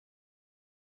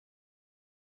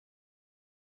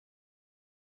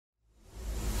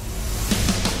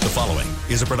following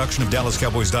is a production of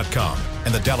DallasCowboys.com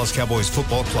and the Dallas Cowboys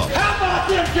Football Club. How about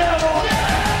them Cowboys?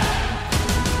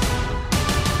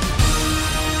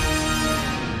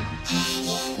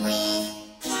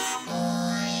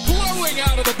 Blowing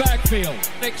out of the backfield,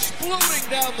 exploding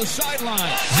down the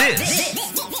sideline.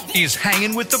 This is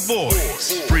Hanging with the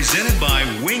Boys, presented by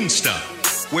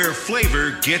Wingstop, where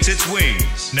flavor gets its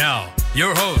wings. Now,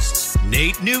 your hosts,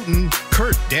 Nate Newton,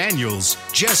 Kurt Daniels,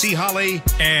 Jesse Holley,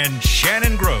 and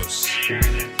Shannon Gross.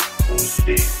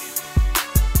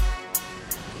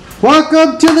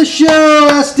 Welcome to the show,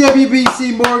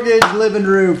 SWBC Mortgage Living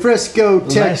Room, Frisco,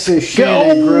 Texas.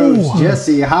 Shannon Gross,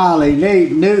 Jesse Holley,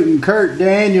 Nate Newton, Kurt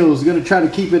Daniels. Going to try to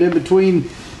keep it in between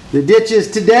the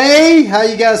ditches today. How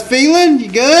you guys feeling?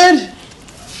 You good?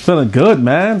 Feeling good,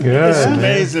 man. Good. It's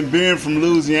amazing being from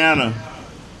Louisiana.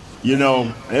 You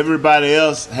know, everybody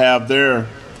else have their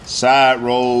side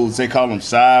roads. They call them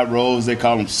side roads. They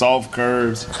call them soft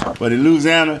curves. But in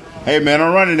Louisiana, hey, man,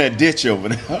 I'm running that ditch over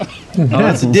there. Oh,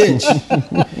 that's a ditch.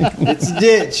 It's a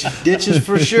ditch. Ditches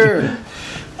for sure.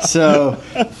 So,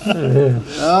 just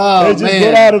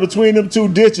get out of between them two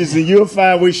ditches, and you'll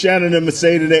find we Shannon and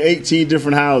Mercedes in 18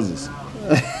 different houses.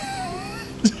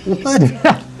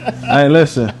 What? Hey,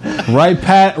 listen, right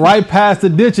past the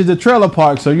ditch is the trailer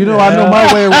park, so you know I know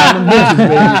my way around them ditches,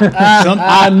 baby.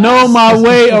 I know my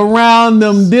way around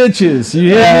them ditches.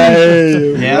 You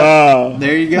hear me? Yeah. Wow.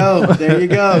 There you go. There you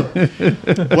go.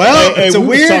 Well, Hey, it's a we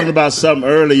weird. was talking about something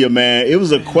earlier, man. It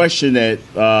was a question that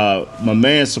my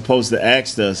man's supposed to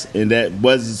ask us, and that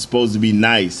wasn't supposed to be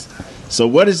nice. So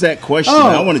what is that question? Oh.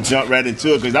 I want to jump right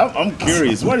into it because I'm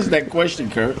curious. What is that question,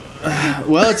 Kurt?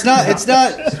 Well, it's not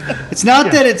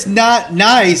that it's not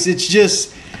nice. It's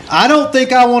just I don't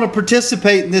think I want to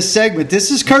participate in this segment. This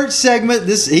is Kurt's segment.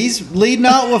 He's leading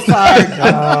out with fire.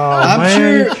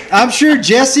 I'm sure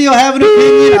Jesse will have an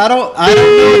opinion. I don't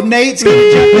know if Nate's going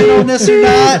to jump in on this or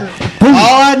not.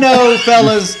 All I know,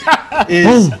 fellas,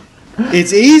 is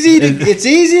it's easy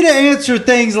to answer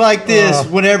things like this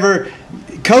whenever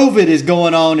COVID is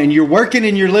going on and you're working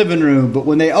in your living room, but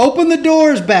when they open the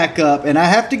doors back up and I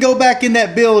have to go back in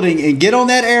that building and get on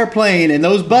that airplane and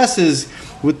those buses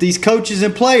with these coaches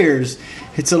and players,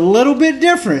 it's a little bit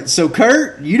different. So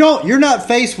Kurt, you're not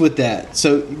faced with that.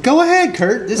 So go ahead,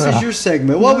 Kurt. This is your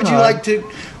segment. What would you like to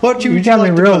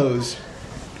pose?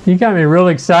 You got me real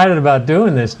excited about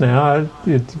doing this now.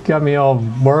 It got me all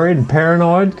worried and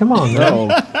paranoid. Come on,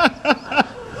 man.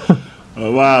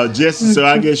 Oh, wow, Jesse. So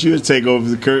I guess you would take over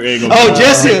the Kurt.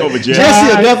 Jesse will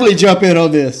definitely jump in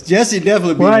on this. Jesse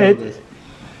definitely be on this.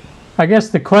 I guess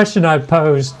the question I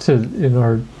posed in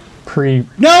our Kurt,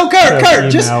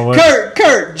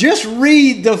 just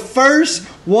read the first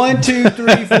 1, 2,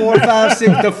 3, 4, 5,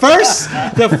 6, the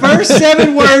first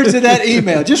 7 words of that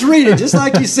email. Just read it, just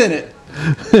like you sent it.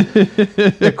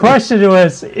 The question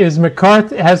was: has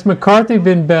McCarthy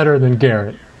been better than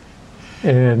Garrett?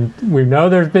 And we know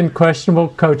there's been questionable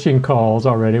coaching calls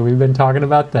already. We've been talking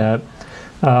about that.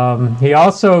 He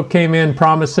also came in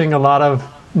promising a lot of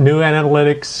new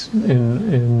analytics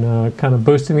and kind of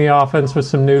boosting the offense with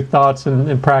some new thoughts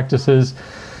and practices.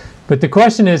 But the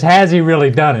question is, has he really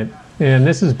done it? And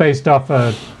this is based off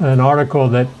an article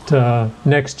that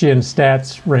Next Gen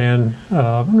Stats ran,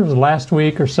 it was last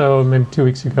week or so, maybe 2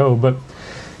 weeks ago. But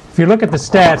if you look at the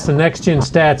stats, the Next Gen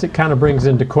Stats, it kind of brings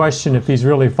into question if he's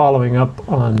really following up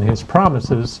on his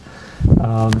promises.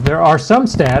 There are some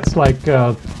stats like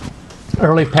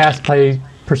early pass play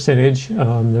percentage.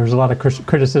 There's a lot of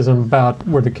criticism about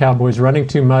where the Cowboys running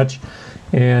too much.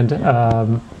 And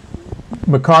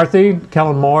McCarthy,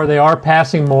 Kellen Moore, they are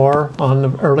passing more on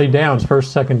the early downs,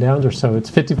 first, second downs or so. It's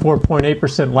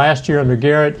 54.8% last year under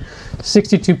Garrett,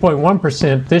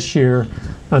 62.1% this year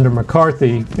under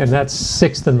McCarthy, and that's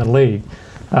 6th in the league.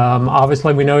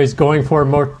 Obviously, we know he's going for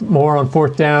more on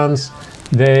fourth downs.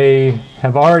 They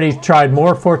have already tried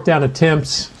more fourth down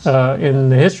attempts in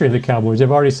the history of the Cowboys. They've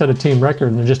already set a team record,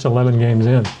 and they're just 11 games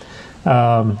in.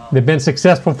 They've been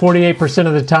successful 48%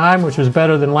 of the time, which was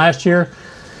better than last year,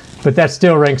 but that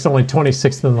still ranks only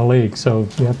 26th in the league, so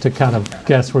you have to kind of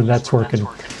guess where that's working.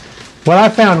 What I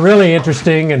found really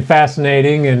interesting and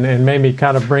fascinating and made me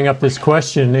kind of bring up this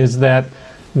question is that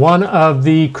one of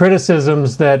the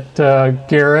criticisms that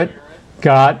Garrett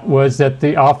got was that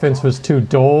the offense was too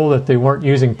dull, that they weren't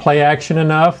using play action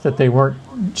enough, that they weren't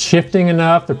shifting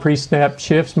enough, the pre-snap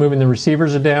shifts, moving the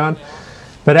receivers down.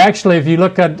 But actually, if you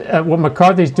look at what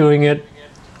McCarthy's doing,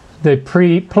 the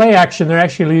play action, they're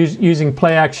actually using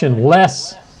play action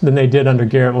less than they did under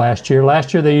Garrett last year.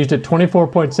 Last year, they used it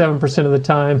 24.7% of the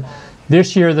time.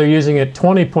 This year, they're using it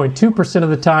 20.2% of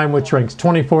the time, which ranks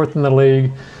 24th in the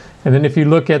league. And then if you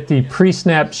look at the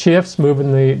pre-snap shifts,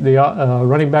 moving the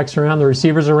running backs around, the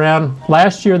receivers around,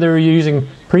 last year they were using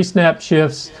pre-snap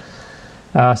shifts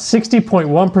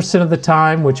 60.1% of the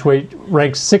time, which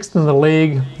ranks 6th in the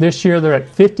league. This year they're at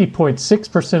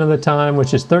 50.6% of the time,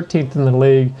 which is 13th in the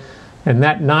league. And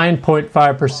that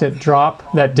 9.5%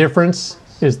 drop, that difference,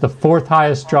 is the 4th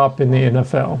highest drop in the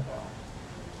NFL.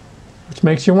 Which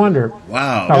makes you wonder,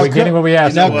 wow, are we getting what we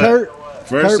asked now, for?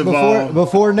 Kurt,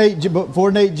 before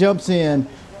Nate jumps in,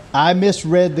 I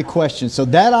misread the question. So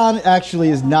that actually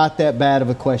is not that bad of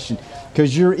a question.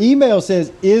 Because your email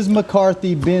says, is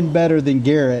McCarthy been better than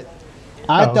Garrett?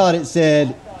 I thought it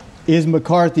said, is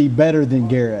McCarthy better than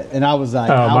Garrett? And I was like,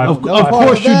 of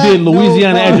course you did,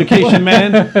 Louisiana education,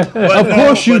 man. Of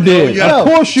course you did. Of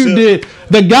course you did.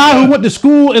 The guy who went to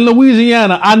school in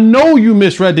Louisiana, I know you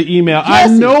misread the email. I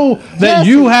know that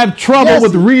you have trouble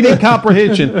with reading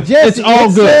comprehension. It's all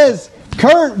good. Says,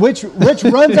 Kurt, which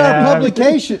runs our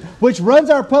publication,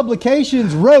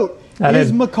 wrote,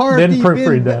 is McCarthy didn't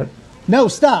proofread that. No,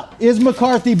 stop. Is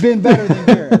McCarthy been better than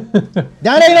Garrett?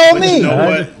 That ain't on me. You know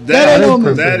what? That ain't on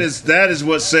me. That is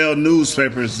what sell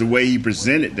newspapers, the way he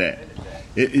presented that.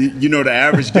 The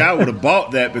average guy would have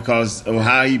bought that because of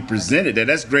how he presented that.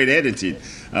 That's great editing. It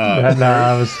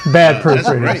was bad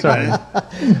proofreading. That's great, man.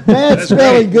 Bad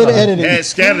spelling, good editing. Had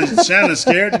Shannon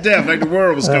scared to death like the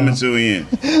world was coming to an end.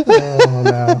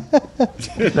 Oh,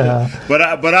 no.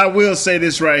 But I will say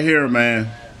this right here, man.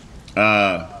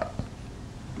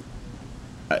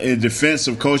 In defense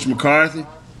of Coach McCarthy,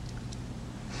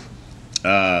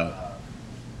 and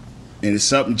it's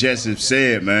something Jesse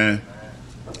said, man.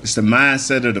 It's the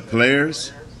mindset of the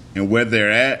players and where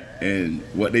they're at and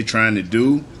what they're trying to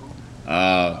do.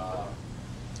 A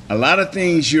lot of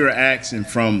things you're asking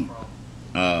from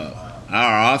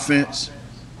our offense,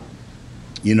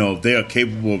 they are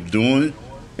capable of doing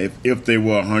if they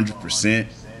were 100%.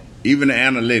 Even the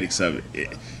analytics of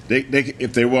it,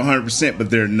 if they were 100%, but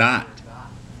they're not.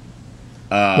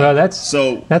 Well, that's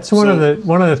one of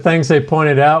the things they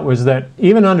pointed out was that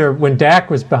even when Dak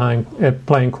was behind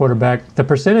playing quarterback, the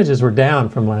percentages were down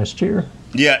from last year.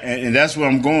 Yeah, and that's where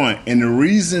I'm going. And the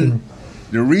reason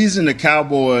the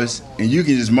Cowboys, and you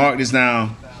can just mark this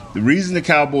down, the reason the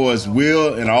Cowboys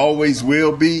will and always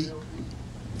will be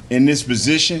in this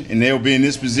position, and they'll be in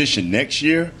this position next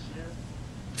year,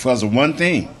 because of one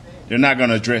thing: they're not going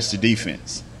to address the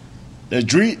defense. The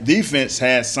defense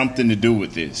has something to do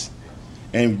with this.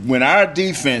 And when our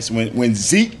defense, when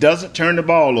Zeke doesn't turn the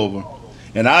ball over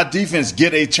and our defense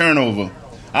get a turnover,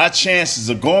 our chances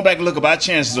of going back and look up, our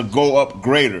chances will go up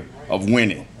greater of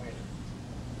winning.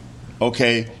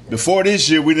 Okay? Before this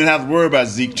year, we didn't have to worry about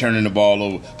Zeke turning the ball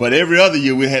over. But every other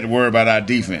year, we had to worry about our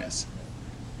defense.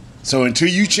 So until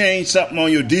you change something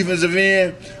on your defensive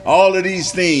end, all of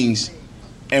these things,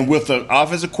 and with the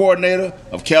offensive coordinator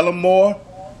of Kellen Moore,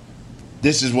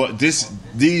 this is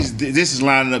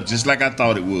lining up just like I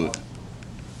thought it would.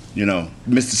 Mr.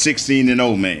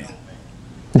 16-0 man.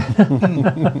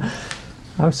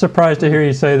 I'm surprised to hear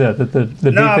you say that the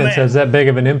defense has that big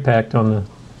of an impact on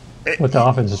what the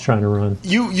offense is trying to run.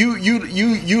 You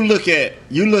look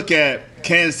at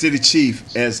Kansas City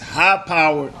Chiefs as high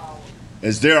powered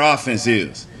as their offense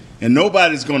is, and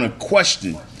nobody's going to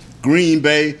question Green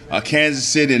Bay or Kansas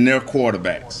City and their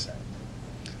quarterbacks.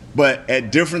 But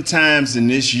at different times in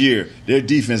this year, their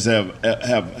defense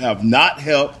have not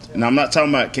helped. And I'm not talking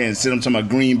about Kansas City. I'm talking about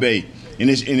Green Bay. And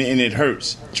it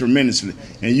hurts tremendously.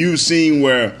 And you've seen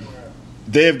where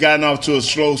they've gotten off to a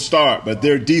slow start, but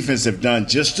their defense have done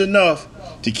just enough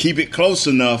to keep it close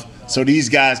enough so these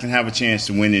guys can have a chance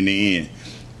to win in the end.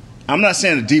 I'm not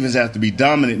saying the defense has to be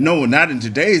dominant. No, not in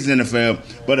today's NFL.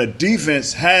 But a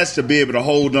defense has to be able to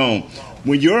hold on.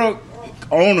 When your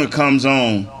owner comes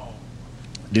on,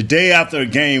 the day after a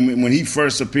game, when he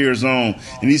first appears on,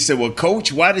 and he said, "Well,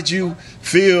 Coach, why did you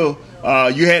feel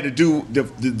you had to do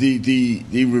the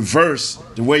reverse,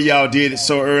 the way y'all did it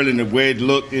so early, and the way it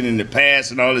looked and in the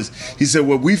past and all this?" He said,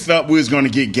 "Well, we felt we was going to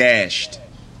get gashed.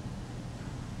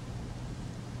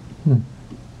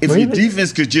 If your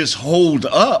defense could just hold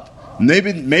up,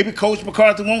 maybe Coach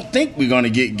McCarthy won't think we're going to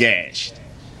get gashed.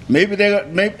 Maybe they're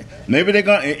going.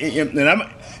 And I'm."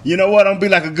 You know what? I'm going to be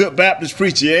like a good Baptist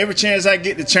preacher. Every chance I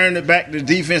get to turn it back to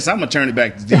defense, I'm going to turn it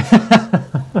back to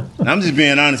defense. I'm just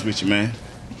being honest with you, man.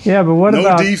 Yeah, but what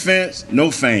about... No defense, no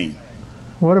fame.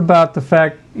 What about the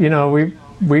fact, we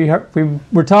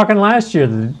were talking last year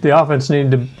that the offense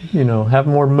needed to, have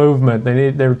more movement.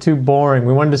 They were too boring.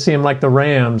 We wanted to see them like the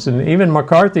Rams. And even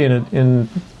McCarthy in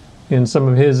some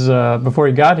of his, before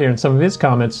he got here, in some of his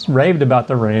comments, raved about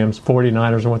the Rams,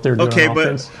 49ers, and what they're doing on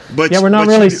offense. But we're not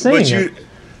really seeing it.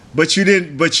 But you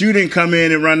didn't come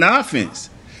in and run the offense.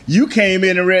 You came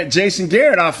in and let Jason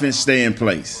Garrett offense stay in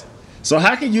place. So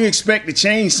how can you expect to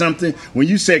change something when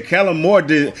you said Kellen Moore's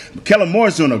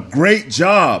doing a great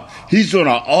job. He's doing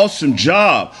an awesome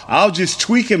job. I'll just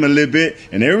tweak him a little bit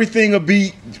and everything will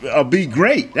be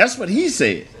great. That's what he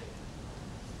said.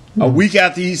 A week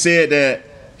after he said that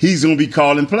he's going to be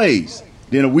calling plays.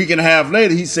 Then a week and a half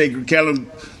later he said Kellen.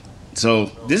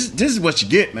 So this is what you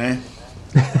get, man.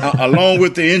 Along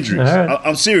with the injuries. Right.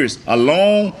 I'm serious.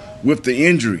 Along with the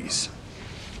injuries.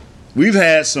 We've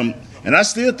had some. And I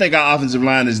still think our offensive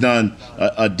line has done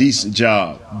a decent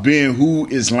job being who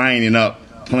is lining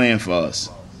up playing for us.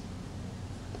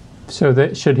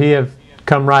 So should he have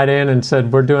come right in and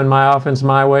said, we're doing my offense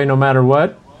my way no matter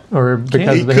what? Or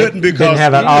because he couldn't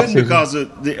because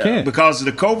of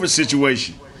the COVID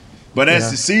situation. But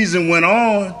as the season went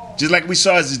on, just like we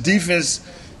saw as the defense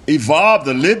evolved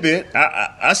a little bit,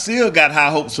 I still got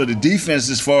high hopes for the defense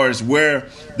as far as where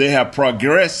they have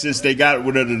progressed since they got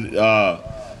rid of the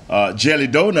jelly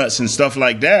donuts and stuff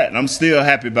like that, and I'm still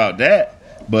happy about that.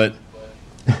 But,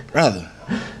 brother,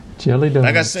 jelly donuts.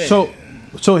 Like I said, so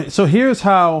here's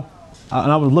how.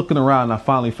 And I was looking around, and I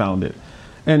finally found it.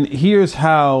 And here's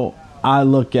how I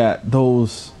look at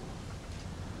those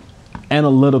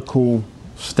analytical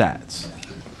stats.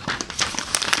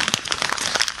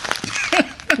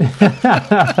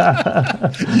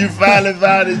 You finally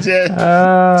found it, Jay.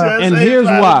 And here's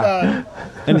why.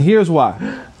 And here's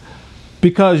why.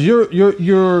 Because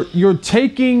you're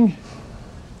taking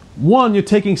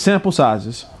sample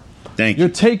sizes. Thank you.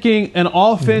 You're taking an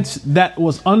offense that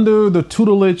was under the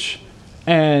tutelage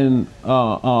and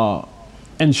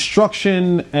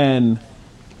instruction and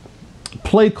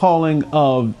play calling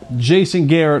of Jason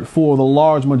Garrett for the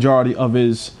large majority of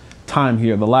his time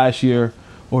here. The last year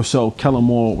or so, Kellen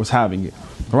Moore was having it.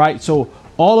 Right? So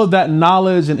all of that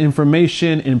knowledge and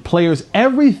information and players,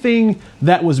 everything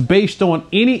that was based on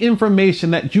any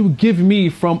information that you give me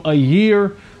from a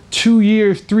year, 2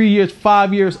 years, 3 years,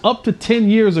 5 years, up to 10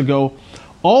 years ago,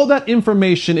 all that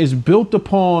information is built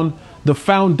upon the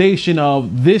foundation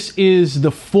of this is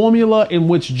the formula in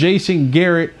which Jason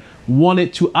Garrett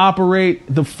wanted to operate,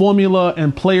 the formula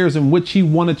and players in which he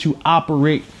wanted to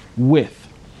operate with.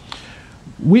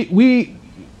 We've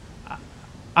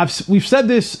said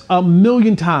this a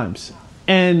million times,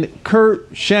 and Kurt,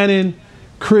 Shannon,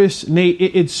 Chris, Nate,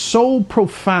 it's so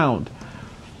profound.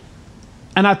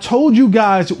 And I told you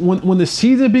guys when the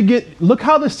season began, look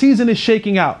how the season is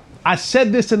shaking out. I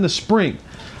said this in the spring.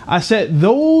 I said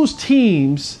those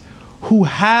teams who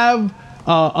have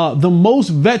the most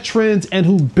veterans and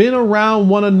who've been around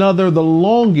one another the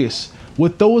longest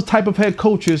with those type of head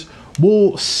coaches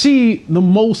will see the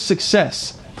most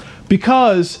success,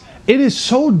 because it is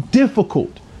so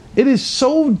difficult. It is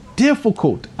so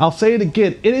difficult. I'll say it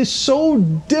again. It is so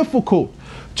difficult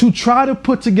to try to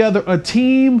put together a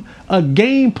team, a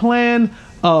game plan,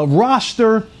 a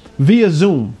roster via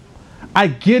Zoom. I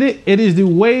get it. It is the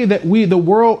way that the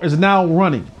world is now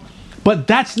running. But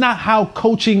that's not how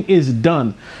coaching is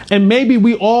done. And maybe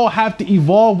we all have to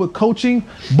evolve with coaching,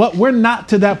 but we're not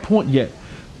to that point yet.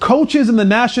 Coaches in the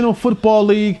National Football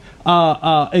League,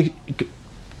 probably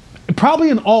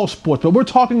in all sports, but we're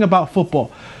talking about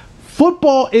football.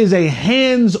 Football is a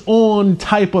hands-on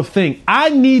type of thing. I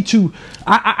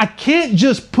can't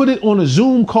just put it on a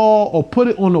Zoom call or put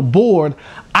it on a board.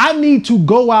 I need to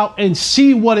go out and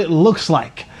see what it looks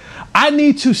like. I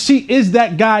need to see, is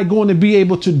that guy going to be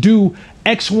able to do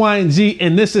X, Y, and Z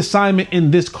in this assignment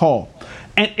in this call?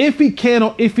 And if he can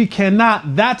or if he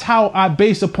cannot, that's how I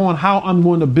base upon how I'm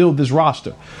going to build this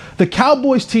roster. The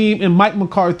Cowboys team and Mike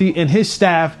McCarthy and his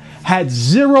staff had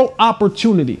zero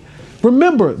opportunity.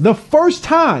 Remember, the very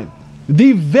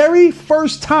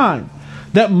first time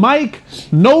that Mike,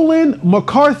 Nolan,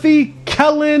 McCarthy,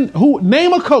 Kellen,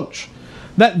 name a coach,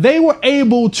 that they were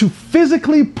able to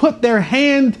physically put their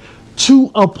hand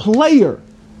to a player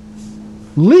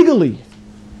legally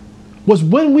was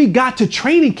when we got to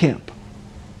training camp.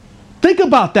 Think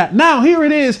about that. Now, here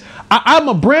it is. I'm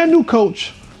a brand new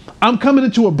coach. I'm coming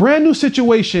into a brand new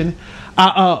situation.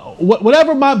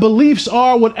 Whatever my beliefs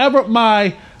are, whatever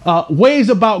my ways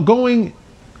about going,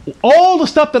 all the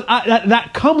stuff that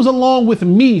comes along with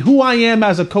me, who I am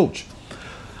as a coach,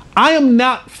 I am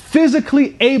not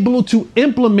physically able to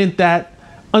implement that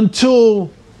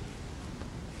until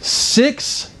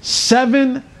 6,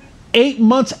 7, 8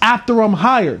 months after I'm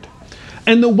hired.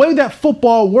 And the way that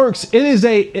football works, it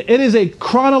is a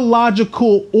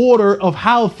chronological order of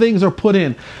how things are put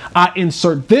in. I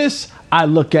insert this, I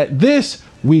look at this,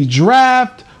 we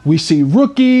draft, we see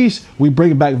rookies, we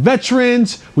bring back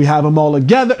veterans, we have them all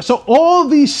together. So all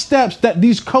these steps that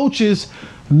these coaches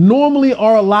normally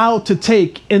are allowed to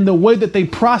take in the way that they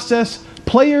process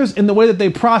players, in the way that they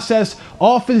process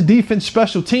offense, defense,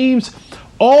 special teams,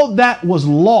 all that was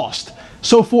lost.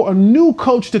 So for a new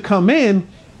coach to come in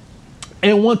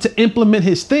and want to implement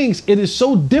his things, it is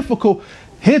so difficult.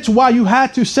 Hence why you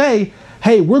had to say,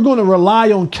 hey, we're going to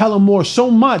rely on Kellen Moore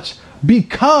so much,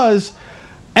 because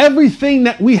everything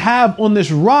that we have on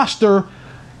this roster,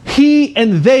 he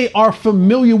and they are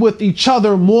familiar with each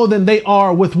other more than they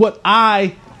are with what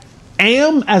I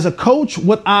am as a coach,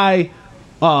 what I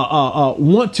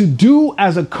want to do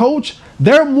as a coach.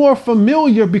 They're more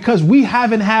familiar because we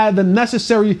haven't had the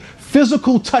necessary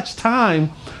physical touch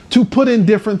time to put in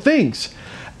different things.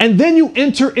 And then you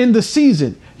enter in the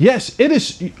season. Yes, it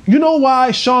is. You know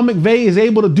why Sean McVay is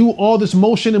able to do all this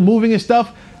motion and moving and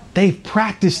stuff? They've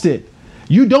practiced it.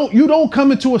 You don't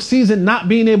come into a season not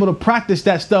being able to practice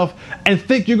that stuff and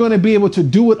think you're going to be able to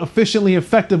do it efficiently,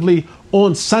 effectively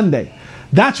on Sunday.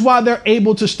 That's why they're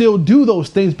able to still do those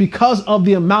things, because of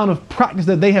the amount of practice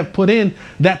that they have put in.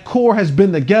 That core has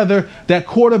been together, that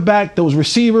quarterback, those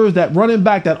receivers, that running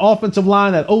back, that offensive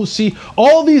line, that OC,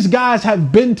 all these guys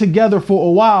have been together for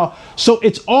a while. So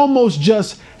it's almost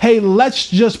just, hey, let's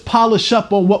just polish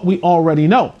up on what we already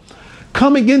know.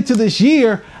 Coming into this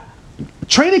year,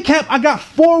 training camp, I got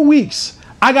 4 weeks.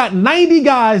 I got 90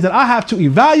 guys that I have to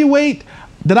evaluate,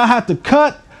 that I have to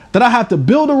cut, that I have to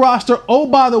build a roster. Oh,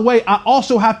 by the way, I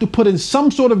also have to put in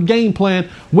some sort of game plan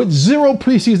with 0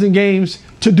 preseason games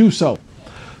to do so.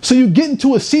 So you get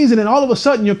into a season and all of a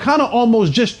sudden you're kind of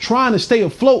almost just trying to stay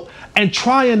afloat and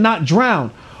try and not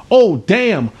drown. Oh,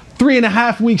 damn,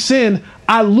 3.5 weeks in,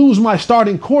 I lose my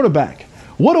starting quarterback.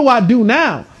 What do I do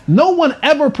now? No one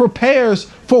ever prepares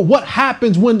for what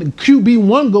happens when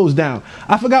QB1 goes down.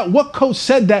 I forgot what coach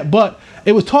said that, but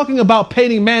it was talking about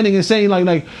Peyton Manning and saying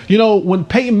like, you know, when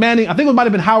Peyton Manning, I think it might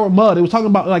have been Howard Mudd. It was talking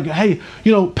about like, hey,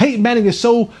 you know, Peyton Manning is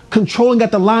so controlling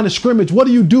at the line of scrimmage. What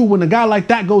do you do when a guy like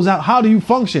that goes out? How do you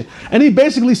function? And he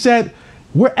basically said,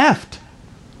 we're effed.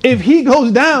 If he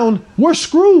goes down, we're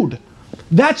screwed.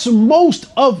 That's most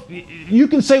of, you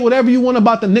can say whatever you want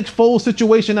about the Nick Foles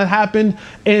situation that happened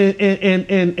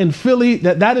in Philly.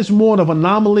 That is more of an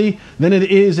anomaly than it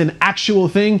is an actual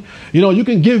thing. You know, you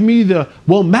can give me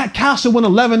Matt Castle went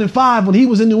 11-5 when he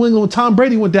was in New England when Tom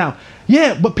Brady went down.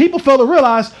 Yeah, but people fail to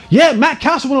realize, yeah, Matt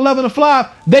Castle went 11-5.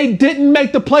 They didn't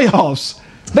make the playoffs.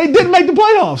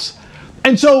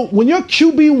 And so when your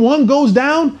QB1 goes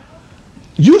down,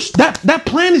 that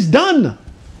plan is done.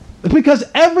 Because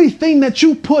everything that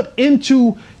you put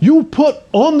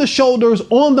on the shoulders,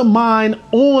 on the mind,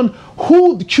 on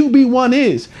who the QB1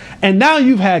 is. And now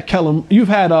you've had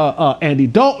Andy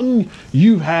Dalton,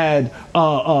 you've had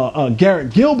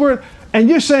Garrett Gilbert, and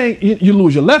you're saying you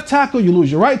lose your left tackle, you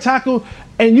lose your right tackle,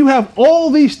 and you have all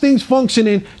these things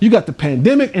functioning. You got the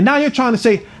pandemic, and now you're trying to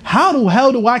say, how the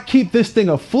hell do I keep this thing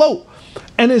afloat?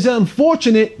 And it's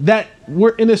unfortunate that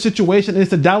we're in a situation, and it's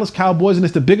the Dallas Cowboys, and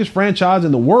it's the biggest franchise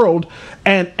in the world,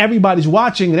 and everybody's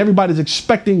watching, and everybody's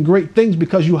expecting great things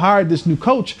because you hired this new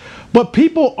coach. But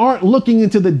people aren't looking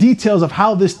into the details of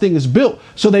how this thing is built.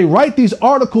 So they write these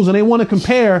articles, and they want to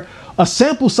compare a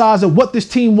sample size of what this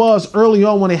team was early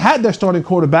on when they had their starting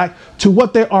quarterback to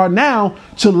what they are now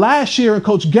to last year and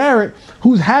Coach Garrett,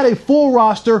 who's had a full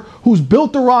roster, who's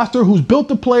built the roster, who's built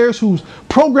the players, who's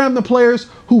programmed the players,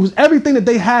 who's everything that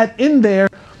they had in there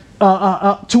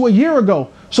to a year ago.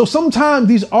 So sometimes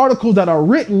these articles that are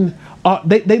written,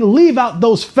 they leave out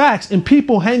those facts, and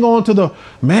people hang on to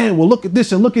well, look at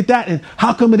this and look at that, and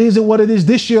how come it isn't what it is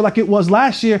this year like it was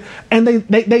last year? And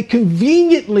they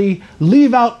conveniently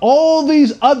leave out all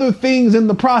these other things in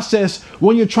the process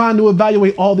when you're trying to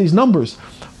evaluate all these numbers.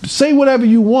 Say whatever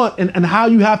you want and how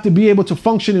you have to be able to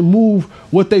function and move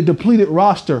with a depleted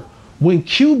roster. When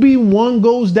QB1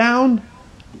 goes down,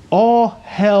 all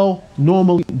hell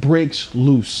normally breaks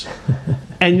loose.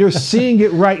 And you're seeing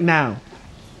it right now.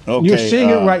 Okay, you're seeing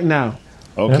it right now.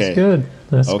 Okay. That's good.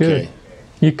 That's good.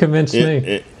 You convinced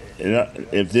me.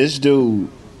 If this dude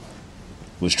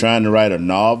was trying to write a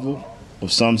novel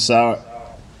of some sort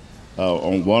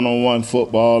on one-on-one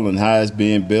football and how it's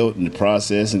being built and the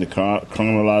process and the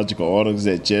chronological orders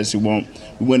that Jesse wants,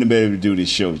 we wouldn't be able to do this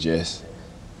show, Jess.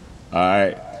 All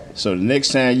right? So the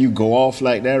next time you go off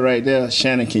like that right there,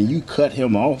 Shannon, can you cut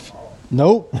him off?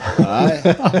 Nope. All right.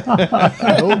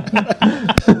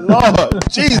 Lord,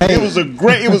 Jesus, hey.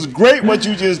 It was great what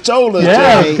you just told us.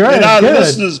 Yeah, Jay. Great. And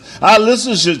our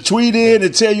listeners should tweet in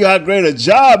and tell you how great a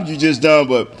job you just done.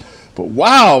 But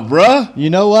wow, bruh. You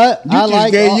know what? You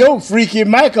just gave your freaky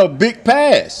Mike a big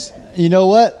pass. You know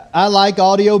what? I like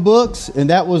audiobooks, and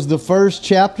that was the first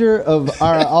chapter of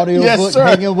our audiobook,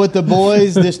 Hanging with the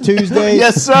Boys, this Tuesday.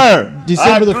 Yes, sir.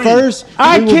 December the 1st.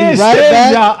 I can't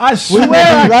stand y'all. I swear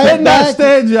I cannot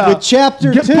stand y'all. With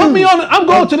chapter 2. Put me on. I'm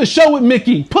going to the show with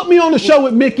Mickey. Put me on the show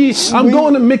with Mickey. I'm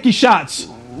going to Mickey Shots.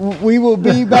 We will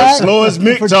be back. Slow as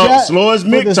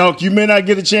Mick talk. You may not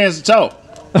get a chance to talk.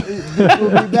 We'll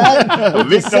be back with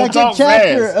the second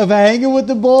chapter of Hanging with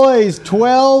the Boys,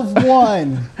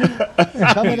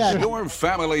 12-1. Coming at you. Your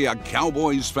family a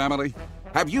Cowboys family?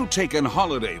 Have you taken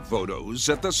holiday photos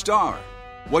at the Star?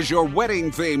 Was your wedding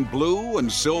theme blue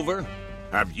and silver?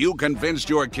 Have you convinced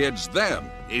your kids them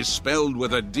is spelled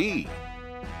with a D?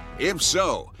 If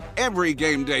so, every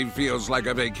game day feels like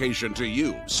a vacation to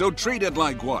you, so treat it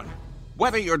like one.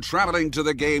 Whether you're traveling to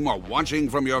the game or watching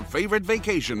from your favorite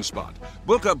vacation spot,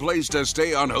 book a place to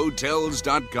stay on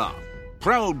Hotels.com.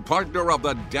 Proud partner of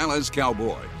the Dallas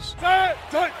Cowboys.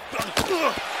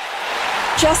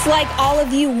 Just like all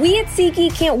of you, we at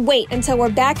SeatGeek can't wait until we're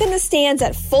back in the stands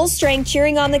at full strength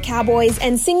cheering on the Cowboys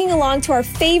and singing along to our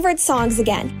favorite songs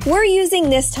again. We're using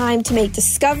this time to make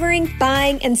discovering,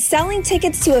 buying, and selling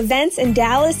tickets to events in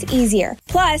Dallas easier.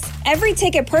 Plus, every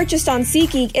ticket purchased on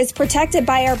SeatGeek is protected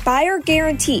by our buyer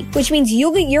guarantee, which means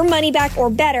you'll get your money back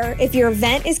or better if your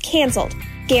event is canceled.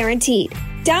 Guaranteed.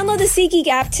 Download the SeatGeek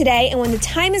app today, and when the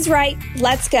time is right,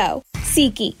 let's go.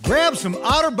 SeatGeek. Grab some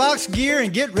OtterBox gear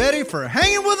and get ready for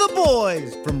Hanging with the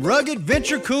Boys. From rugged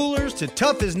venture coolers to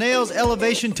tough as nails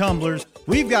elevation tumblers,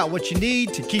 we've got what you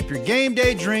need to keep your game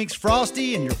day drinks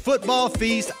frosty and your football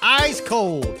feast ice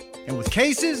cold. And with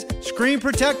cases, screen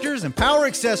protectors, and power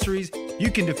accessories,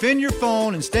 you can defend your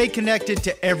phone and stay connected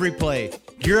to every play.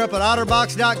 Gear up at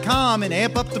OtterBox.com and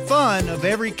amp up the fun of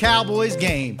every Cowboys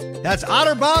game. That's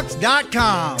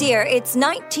OtterBox.com. Dear, it's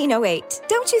 1908.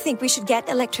 Don't you think we should get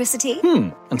electricity?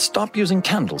 And stop using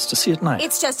candles to see at night.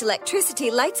 It's just electricity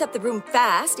lights up the room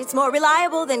fast. It's more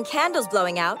reliable than candles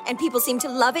blowing out, and people seem to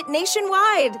love it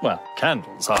nationwide. Well,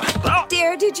 candles are...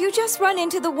 Dear, did you just run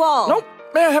into the wall? Nope.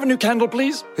 May I have a new candle,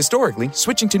 please? Historically,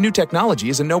 switching to new technology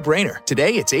is a no-brainer.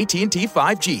 Today, it's AT&T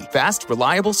 5G. Fast,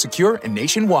 reliable, secure, and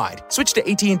nationwide. Switch to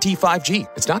AT&T 5G.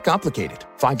 It's not complicated.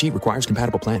 5G requires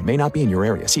compatible plan. May not be in your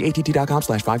area. See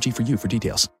att.com/5G for you for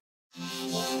details.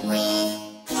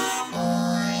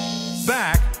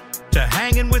 Back to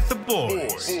Hanging with the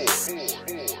Boys.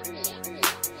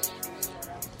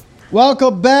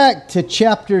 Welcome back to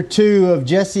Chapter 2 of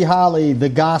Jesse Holly, the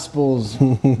Gospels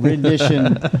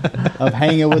rendition of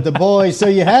Hanging with the Boys. So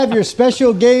you have your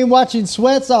special game watching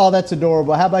sweats. Oh, that's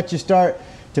adorable. How about you start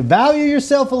to value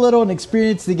yourself a little and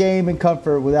experience the game in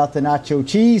comfort without the nacho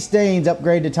cheese stains?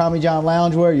 Upgrade to Tommy John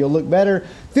Loungewear. You'll look better,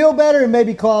 feel better, and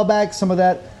maybe claw back some of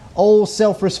that old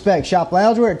self-respect. Shop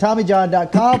loungewear at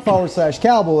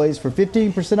TommyJohn.com/Cowboys for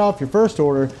 15% off your first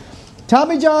order.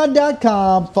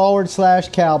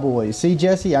 TommyJohn.com/Cowboys. See,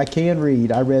 Jesse, I can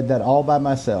read. I read that all by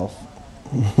myself.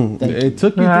 It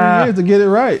took you 3 years to get it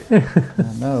right. I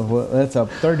know. Well, that's a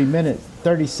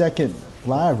 30-second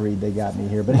live read they got me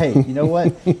here. But hey, you know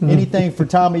what? Anything for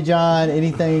Tommy John,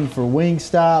 anything for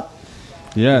Wingstop.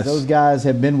 Yes. Those guys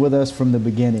have been with us from the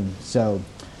beginning. So,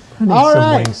 I need all some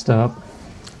right. Wingstop.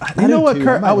 You know what,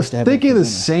 Kurt? I was thinking the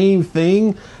same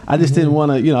thing. I just didn't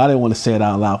want to, I didn't want to say it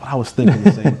out loud, but I was thinking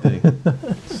the same thing.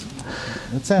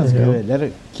 That sounds good.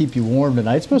 That'll keep you warm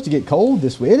tonight. It's supposed to get cold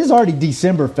this week. It is already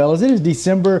December, fellas. It is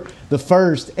December the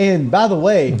 1st. And by the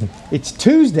way, it's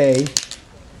Tuesday,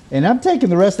 and I'm taking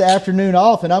the rest of the afternoon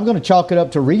off, and I'm going to chalk it up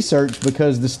to research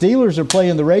because the Steelers are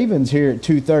playing the Ravens here at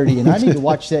 2:30, and I need to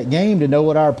watch that game to know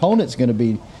what our opponent's going to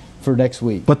be for next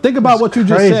week. But think about what you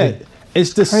just said.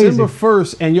 It's December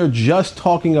 1st, and you're just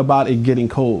talking about it getting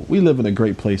cold. We live in a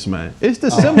great place, man. It's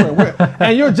December,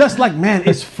 and you're just like, man,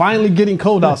 it's finally getting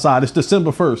cold outside. It's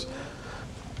December 1st.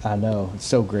 I know. It's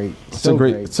so great. It's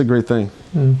a great thing.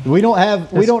 We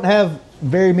don't have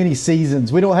very many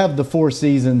seasons. We don't have the 4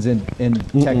 seasons in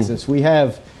Texas. We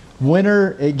have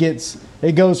winter.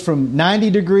 It goes from 90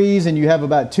 degrees, and you have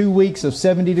about 2 weeks of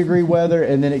 70-degree weather,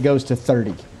 and then it goes to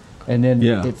 30. And then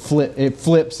it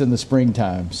flips in the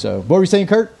springtime. So, what were you saying,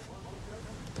 Kurt?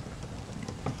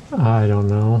 I don't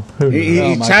know.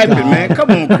 He typing, man. Come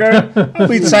on, Kurt. Don't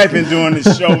be typing during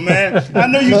this show, man. I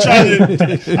know you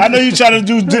trying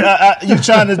to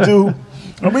do.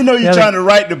 We know you're trying to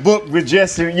write the book with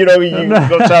Jesse. You know, you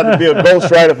gonna try to be a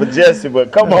ghostwriter for Jesse,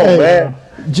 but come on, man.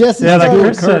 Jesse, like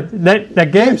Chris said,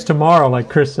 that game's tomorrow, like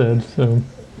Chris said. So.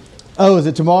 Oh, is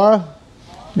it tomorrow?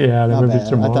 Yeah, that would be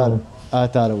tomorrow. I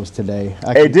thought it was today.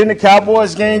 Hey, didn't the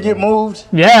Cowboys game get moved?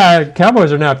 Yeah,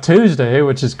 Cowboys are now Tuesday,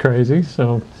 which is crazy.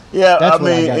 So yeah, I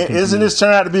mean, isn't this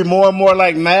turn out to be more and more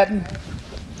like Madden?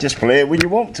 Just play it when you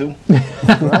want to.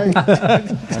 Right. That's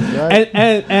right.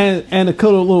 And a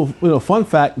little fun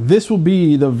fact: this will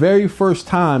be the very first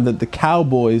time that the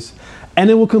Cowboys, and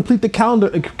it will complete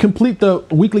the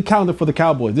weekly calendar for the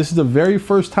Cowboys. This is the very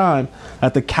first time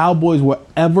that the Cowboys will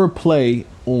ever play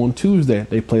on Tuesday.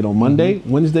 They played on Monday,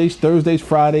 Wednesdays, Thursdays,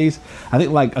 Fridays. I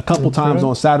think like a couple times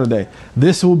on Saturday.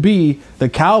 This will be the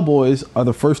Cowboys are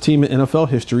the first team in NFL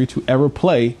history to ever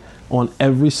play on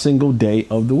every single day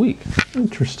of the week.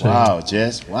 Interesting. Wow,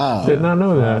 Jess. Wow. Did not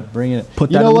know that. Bring it.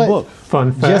 Put that in the book.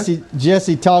 Fun fact.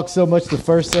 Jesse talked so much the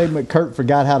first segment, Kurt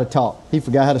forgot how to talk. He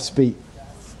forgot how to speak.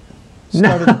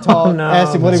 Started to talk,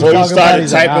 asked him what he was talking about. So he started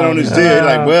typing on his deal.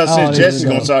 Like, well, since Jesse's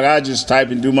going to talk, I just type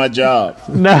and do my job.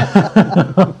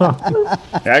 I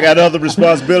got other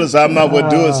responsibilities. I'm not going to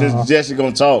do it since Jesse's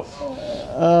going to talk.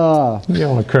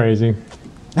 Y'all are crazy.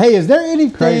 Hey, is there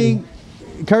anything...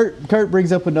 Kurt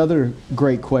brings up another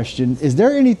great question. Is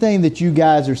there anything that you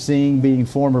guys are seeing, being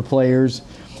former players,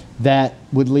 that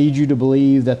would lead you to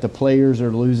believe that the players are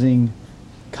losing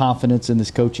confidence in this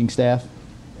coaching staff?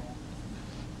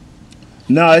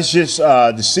 No, it's just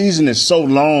the season is so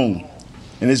long,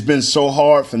 and it's been so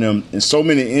hard for them, and so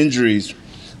many injuries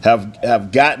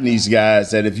have gotten these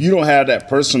guys that if you don't have that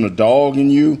personal dog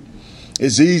in you,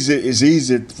 it's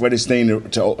easy for this thing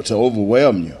to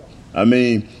overwhelm you. I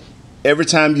mean, every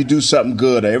time you do something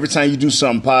good or every time you do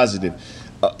something positive,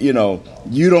 you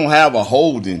don't have a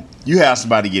holding. You have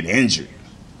somebody get injured.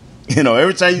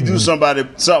 Every time you do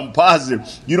something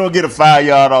positive, you don't get a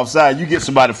 5-yard offside. You get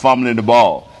somebody fumbling the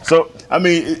ball. So, I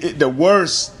mean,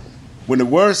 when the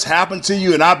worst happened to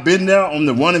you, and I've been there on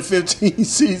the 1-15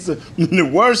 season, when the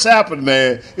worst happened,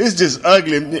 man, it's just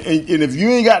ugly. And if you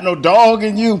ain't got no dog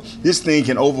in you, this thing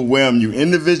can overwhelm you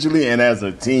individually and as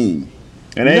a team.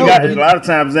 And a lot of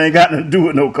times it ain't got nothing to do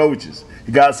with no coaches.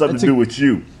 It got something to do with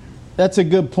you. That's a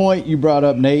good point you brought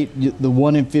up, Nate. The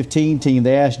 1-15 team,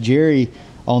 they asked Jerry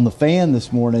on the Fan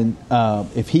this morning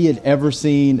if he had ever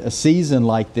seen a season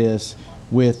like this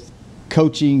with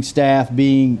coaching staff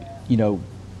being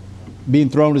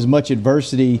thrown as much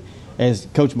adversity as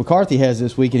Coach McCarthy has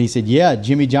this week. And he said, yeah,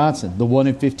 Jimmy Johnson, the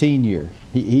 1-15 year.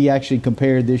 He actually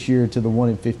compared this year to the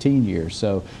 1-15 year.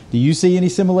 So do you see any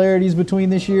similarities between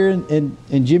this year and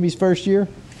Jimmy's first year?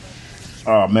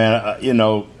 Oh, man,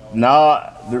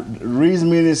 the reason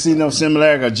we didn't see no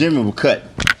similarity because Jimmy was cut.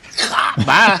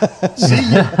 Bye. See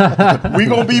you. We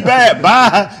gonna be bad.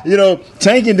 Bye.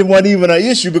 Tanking wasn't even an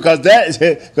issue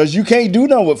because you can't do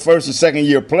nothing with first and second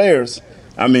year players.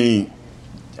 I mean,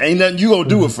 ain't nothing you gonna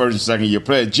do with first and second year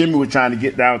players. Jimmy was trying to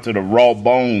get down to the raw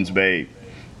bones, babe.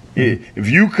 If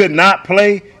you could not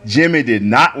play, Jimmy did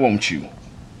not want you,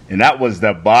 and that was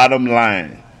the bottom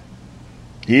line.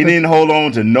 He didn't hold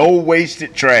on to no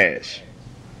wasted trash.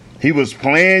 He was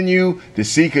playing you to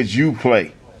see could you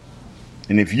play.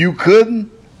 And if you couldn't,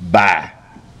 bye.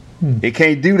 It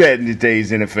can't do that in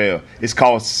today's NFL. It's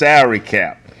called salary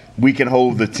cap. We can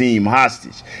hold the team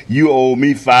hostage. You owe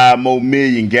me $5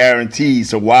 million more guaranteed,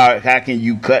 so how can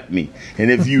you cut me? And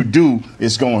if you do,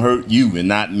 it's going to hurt you and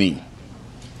not me.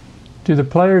 Do the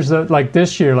players that, like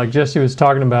this year, like Jesse was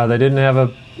talking about, they didn't have a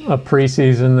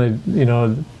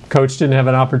preseason, coach didn't have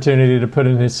an opportunity to put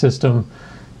in his system.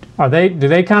 Do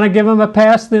they kind of give them a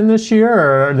pass then this year,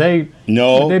 or are they?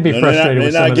 No, they'd be frustrated.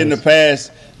 They're not getting a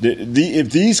pass. If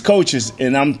these coaches,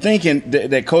 and I'm thinking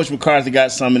that Coach McCarthy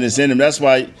got some of this in him. That's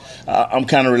why I'm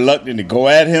kind of reluctant to go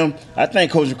at him. I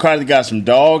think Coach McCarthy got some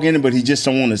dog in him, but he just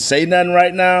don't want to say nothing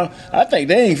right now. I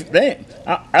think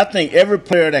I think every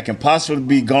player that can possibly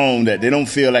be gone that they don't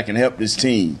feel that can help this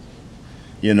team,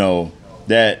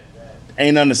 that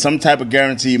ain't under some type of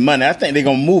guaranteed money, I think they're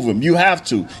going to move him. You have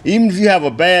to. Even if you have a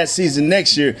bad season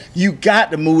next year, you got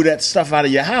to move that stuff out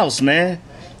of your house, man.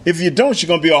 If you don't, you're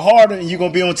going to be a harder and you're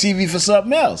going to be on TV for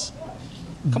something else.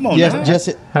 Come on, now.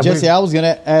 Jesse, I was going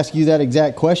to ask you that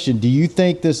exact question. Do you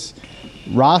think this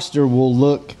roster will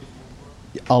look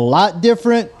a lot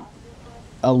different,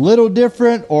 a little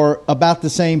different, or about the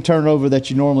same turnover that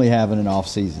you normally have in an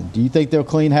offseason? Do you think they'll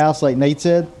clean house like Nate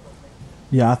said?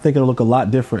 Yeah, I think it'll look a lot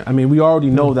different. I mean, we already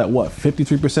know that,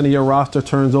 53% of your roster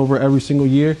turns over every single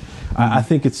year? I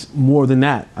think it's more than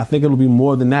that. I think it'll be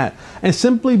more than that. And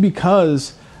simply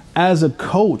because as a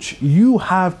coach, you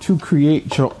have to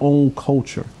create your own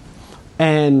culture.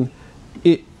 And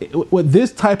with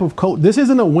this type of coach, this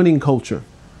isn't a winning culture.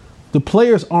 The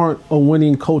players aren't a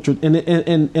winning culture.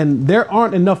 And there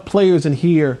aren't enough players in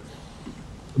here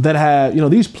that have,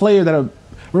 these players that are.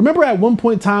 Remember at one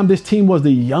point in time, this team was the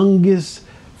youngest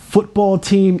football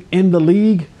team in the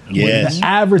league? Yes. The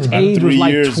average age was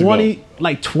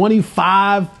like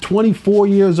 25, 24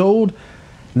 years old.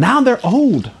 Now they're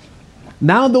old.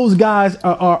 Now those guys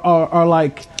are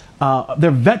like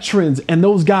they're veterans, and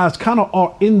those guys kind of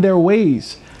are in their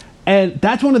ways. And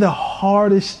that's one of the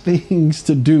hardest things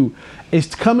to do, is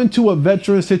to come into a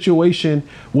veteran situation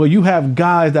where you have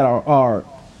guys that are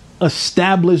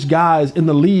established guys in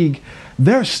the league.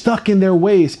 They're stuck in their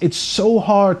ways. It's so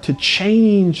hard to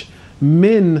change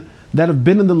men that have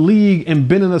been in the league and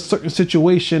been in a certain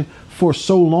situation for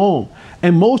so long.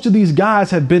 And most of these guys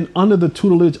have been under the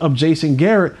tutelage of Jason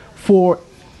Garrett for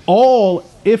a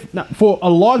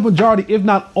large majority, if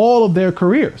not all of their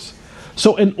careers.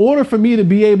 So in order for me to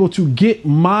be able to get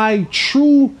my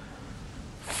true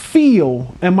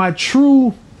feel and my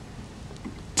true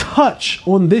touch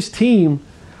on this team,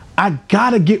 I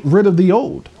gotta get rid of the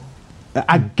old.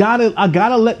 I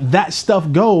gotta let that stuff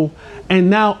go and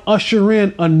now usher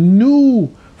in a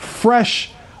new,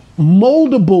 fresh,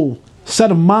 moldable set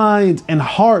of minds and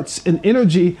hearts and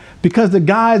energy, because the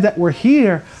guys that were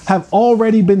here have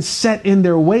already been set in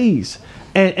their ways.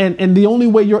 And the only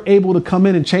way you're able to come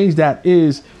in and change that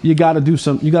is you got to do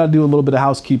a little bit of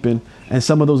housekeeping. And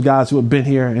some of those guys who have been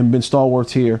here and been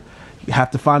stalwarts here, you have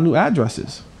to find new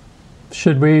addresses.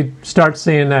 Should we start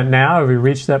seeing that now? Have we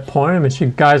reached that point? I mean,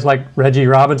 should guys like Reggie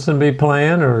Robinson be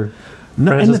playing, or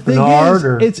Francis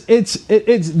Bernard? This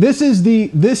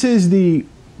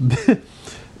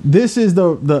is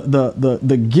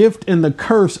the gift and the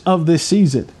curse of this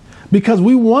season. Because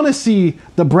we want to see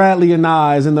the Bradley and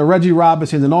Nyes and the Reggie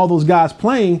Robinsons and all those guys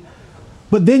playing.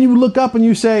 But then you look up and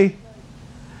you say,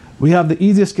 we have the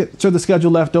easiest of the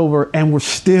schedule left over, and we're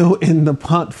still in the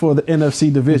punt for the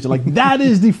NFC division. Like, that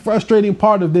is the frustrating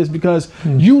part of this, because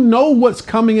you know what's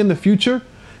coming in the future.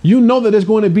 You know that there's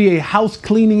going to be a house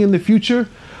cleaning in the future.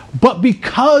 But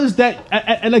because that,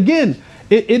 and again,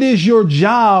 it is your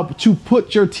job to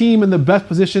put your team in the best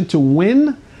position to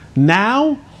win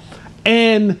now.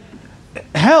 And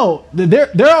hell,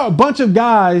 there are a bunch of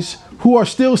guys who are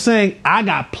still saying, I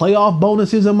got playoff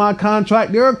bonuses in my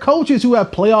contract. There are coaches who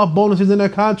have playoff bonuses in their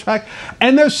contract,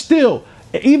 and they're still,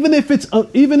 even if it's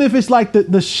like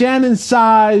the Shannon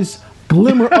size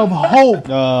glimmer of hope,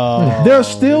 there's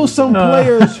still some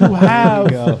players who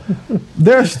have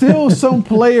there's still some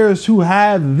players who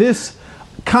have this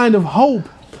kind of hope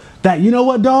that, you know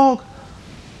what, dog?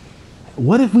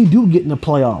 What if we do get in the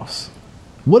playoffs?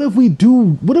 What if we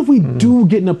do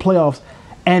get in the playoffs,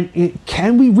 and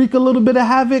can we wreak a little bit of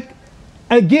havoc?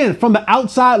 Again, from the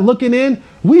outside looking in,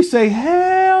 we say,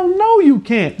 hell no, you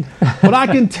can't. But I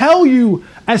can tell you,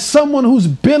 as someone who's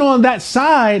been on that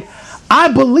side,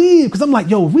 I believe, because I'm like,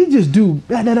 yo, if we just do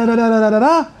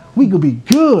we could be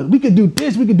good. We could do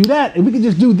this, we could do that, and we could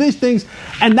just do these things.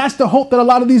 And that's the hope that a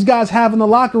lot of these guys have in the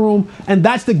locker room. And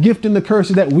that's the gift and the curse,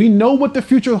 is that we know what the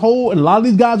future holds, and a lot of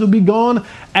these guys will be gone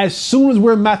as soon as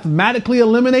we're mathematically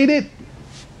eliminated.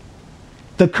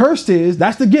 The curse is,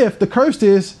 that's the gift. The curse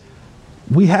is,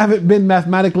 we haven't been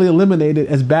mathematically eliminated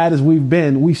as bad as we've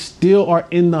been. We still are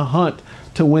in the hunt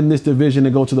to win this division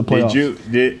and go to the playoffs.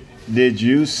 Did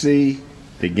you see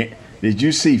the game? Did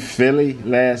you see Philly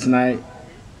last night?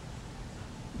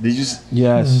 Did you?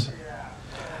 Yes.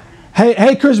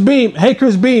 Hey, Chris Beam.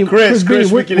 Chris Beam.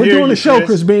 We're doing the show,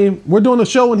 Chris Beam. We're doing a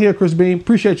show in here, Chris Beam.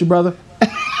 Appreciate you, brother.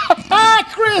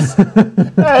 Chris. Hey,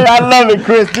 I love it,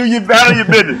 Chris. Do your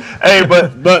business. Hey,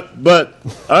 but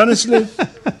honestly,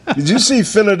 did you see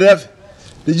Philadelphia?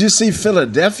 Did you see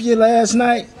Philadelphia last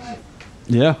night?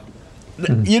 Yeah.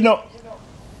 You know,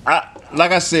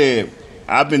 like I said,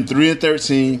 I've been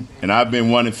 3-13 and I've been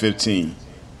 1-15,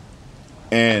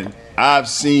 and I've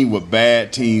seen what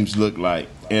bad teams look like.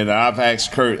 And I've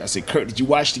asked Kurt, I said, Kurt, did you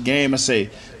watch the game? I say,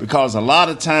 because a lot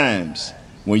of times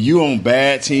when you on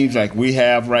bad teams like we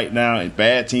have right now, and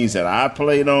bad teams that I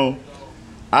played on,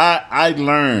 I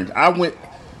learned.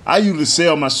 I usually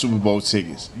sell my Super Bowl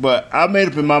tickets, but I made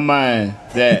up in my mind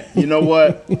that, you know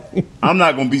what, I'm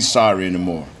not going to be sorry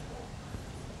anymore.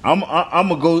 I'm going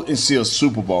to go and see a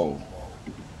Super Bowl.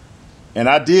 And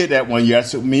I did that one year. I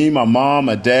took me, my mom,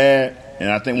 my dad,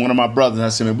 and I think one of my brothers, I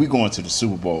said, man, we're going to the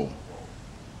Super Bowl.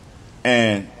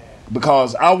 And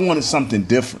because I wanted something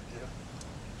different.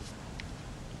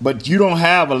 But you don't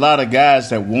have a lot of guys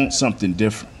that want something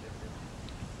different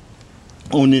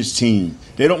on this team.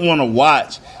 They don't want to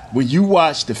watch. When you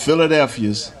watch the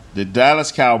Philadelphias, the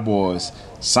Dallas Cowboys,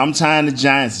 sometime the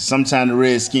Giants, sometime the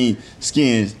Redskins,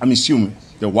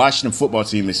 the Washington football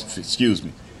team, excuse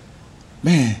me.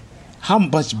 Man, how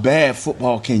much bad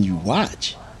football can you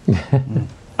watch?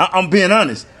 I'm being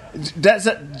honest. That's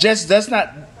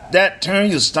not that turn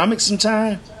your stomach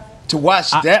sometime to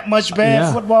watch that much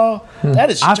bad football. That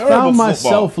is terrible football. I found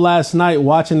myself last night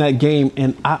watching that game,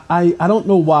 and I don't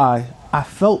know why. I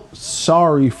felt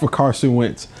sorry for Carson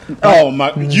Wentz. Oh my!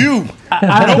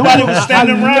 Nobody was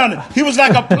standing around him. He was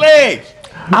like a plague.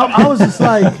 I was just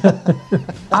like,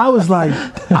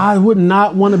 I would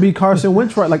not want to be Carson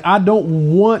Wentz, right? Like, I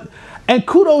don't want, and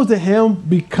kudos to him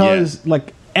because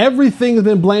like everything has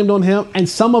been blamed on him, and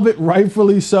some of it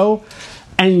rightfully so,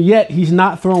 and yet he's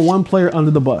not thrown one player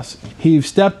under the bus. He's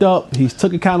stepped up, he's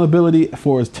took accountability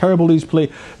for his terrible he's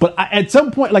played. But at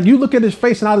some point, like you look at his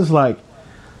face, and I was like,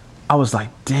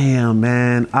 damn,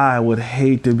 man, I would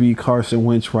hate to be Carson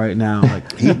Wentz right now.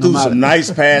 Like he threw some nice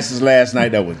passes last night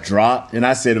that were dropped, and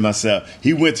I said to myself,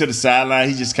 he went to the sideline,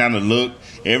 he just kind of looked.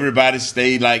 Everybody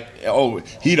stayed like, oh,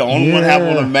 he the only one have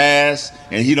on a mask,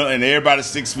 and and everybody's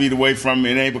 6 feet away from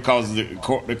him. It ain't because of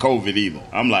the COVID either.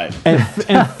 I'm like,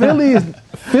 and Philly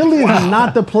is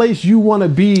not the place you want to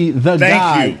be the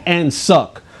guy and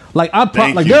suck. Like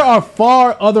there are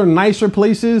far other nicer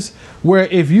places where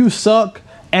if you suck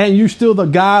and you still the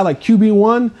guy like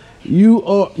QB1, you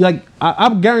like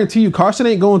I guarantee you Carson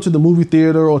ain't going to the movie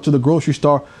theater or to the grocery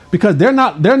store because they're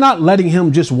not letting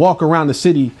him just walk around the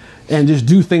city and just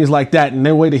do things like that in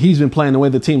the way that he's been playing, the way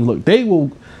the team look. They will,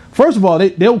 first of all,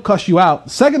 they'll cuss you out.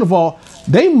 Second of all,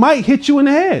 they might hit you in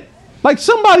the head. Like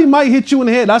somebody might hit you in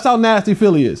the head. That's how nasty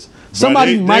Philly is.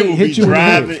 Somebody might hit you in the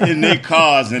head. They will be driving in their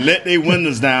cars and let their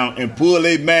windows down and pull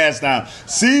their masks down.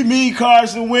 See me,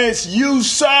 Carson Wentz, you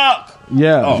suck.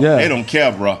 Yeah, They don't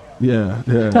care, bro. Yeah.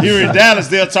 Here in Dallas,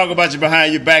 they'll talk about you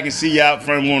behind your back and see you out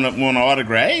front want an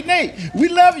autograph. Hey, Nate, we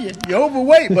love you. You're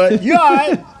overweight, but you're all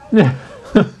right.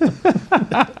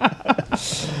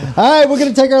 All right, we're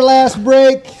going to take our last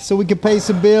break so we can pay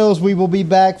some bills. We will be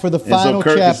back for the final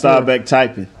Kurt chapter. Can start back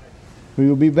typing. We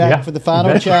will be back for the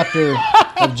final chapter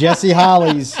of Jesse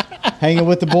Holley's Hanging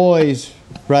with the Boys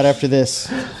right after this.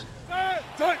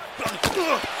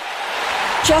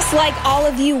 Just like all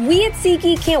of you, we at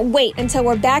SeatGeek can't wait until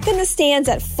we're back in the stands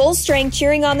at full strength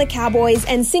cheering on the Cowboys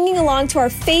and singing along to our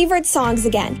favorite songs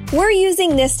again. We're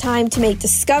using this time to make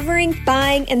discovering,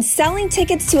 buying, and selling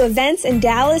tickets to events in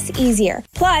Dallas easier.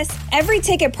 Plus, every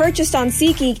ticket purchased on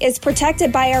SeatGeek is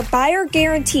protected by our buyer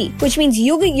guarantee, which means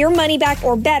you'll get your money back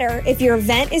or better if your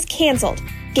event is canceled.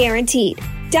 Guaranteed.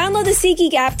 Download the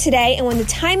SeatGeek app today, and when the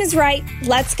time is right,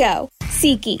 let's go.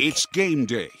 SeatGeek. It's game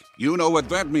day. You know what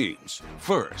that means.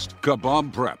 First,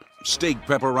 kebab prep. Steak,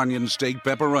 pepper, onion, steak,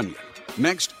 pepper, onion.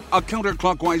 Next, a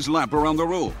counterclockwise lap around the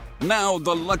room. Now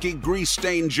the lucky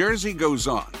grease-stained jersey goes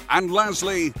on. And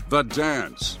lastly, the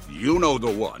dance. You know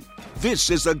the one. This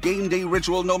is a game day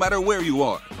ritual no matter where you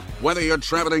are. Whether you're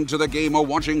traveling to the game or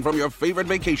watching from your favorite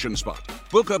vacation spot,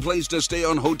 book a place to stay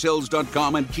on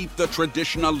Hotels.com and keep the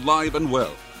tradition alive and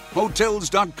well.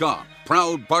 Hotels.com.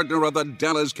 Proud partner of the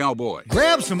Dallas Cowboys.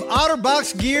 Grab some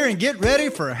OtterBox gear and get ready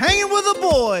for hanging with the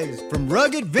boys. From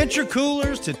rugged venture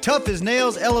coolers to tough as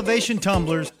nails elevation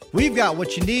tumblers, we've got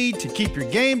what you need to keep your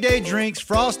game day drinks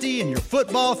frosty and your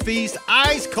football feast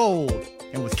ice cold.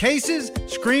 And with cases,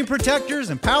 screen protectors,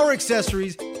 and power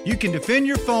accessories, you can defend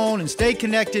your phone and stay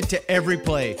connected to every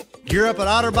play. Gear up at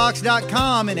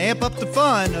OtterBox.com and amp up the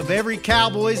fun of every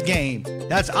Cowboys game.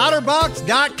 That's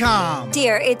OtterBox.com.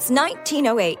 Dear, it's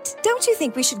 1908. Don't you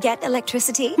think we should get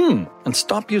electricity? And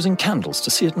stop using candles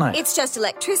to see at night. It's just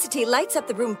electricity lights up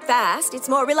the room fast. It's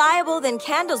more reliable than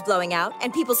candles blowing out,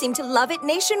 and people seem to love it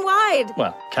nationwide.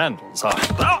 Well, candles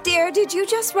are... Dear, did you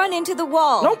just run into the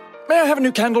wall? Nope. May I have a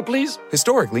new candle, please?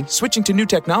 Historically, switching to new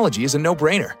technology is a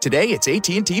no-brainer. Today, it's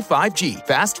AT&T 5G.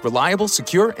 Fast, reliable,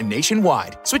 secure, and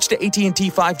nationwide. Switch to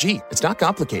AT&T 5G. It's not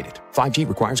complicated. 5G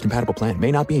requires compatible plan.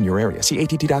 May not be in your area. See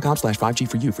att.com/5G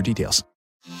for you for details.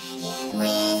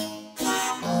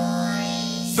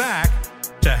 Back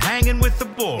to Hanging with the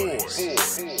Boys.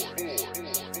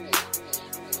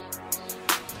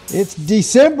 It's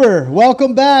December.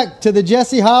 Welcome back to the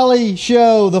Jesse Holley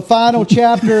Show, the final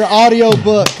chapter audio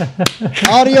book,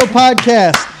 audio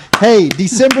podcast. Hey,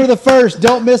 December the 1st,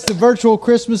 don't miss the virtual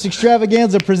Christmas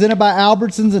extravaganza presented by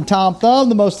Albertsons and Tom Thumb.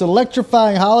 The most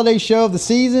electrifying holiday show of the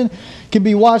season can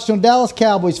be watched on Dallas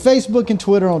Cowboys Facebook and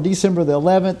Twitter on December the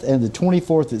 11th and the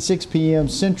 24th at 6 p.m.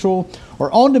 Central, or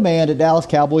on demand at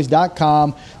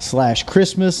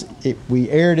dallascowboys.com/Christmas. We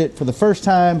aired it for the first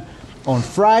time on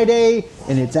Friday,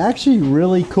 and it's actually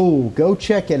really cool. Go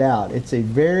check it out. It's a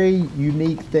very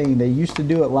unique thing. They used to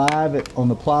do it live on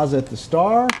the plaza at the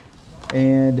Star,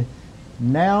 and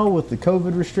now with the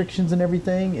COVID restrictions and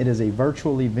everything, it is a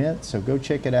virtual event, so go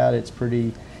check it out. It's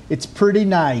pretty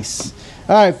nice.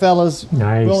 All right, fellas.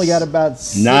 Nice. We only got about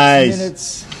 6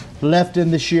 minutes left in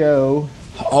the show.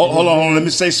 Hold on. Let me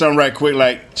say something right quick,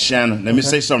 like Shannon. Let me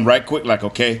say something right quick, like,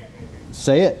 okay?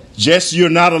 Say it. Jesse, you're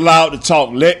not allowed to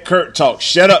talk. Let Kurt talk.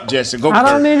 Shut up, Jesse. Go, I Kurt.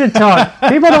 don't need to talk.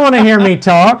 People don't want to hear me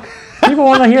talk. People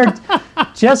want to hear.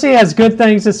 Jesse has good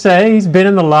things to say. He's been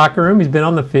in the locker room. He's been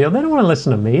on the field. They don't want to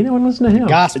listen to me. They want to listen to him.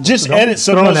 Gospel. Just edit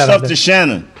some of the stuff to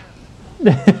Shannon.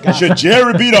 Should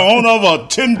Jerry be the owner of a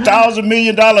 $10,000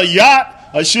 million yacht,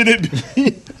 or should it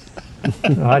be?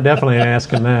 I definitely ask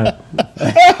him that.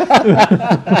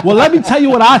 Well, let me tell you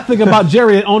what I think about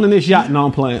Jerry owning this yacht. No,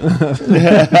 I'm playing.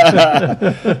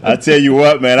 I tell you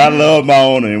what, man, I love my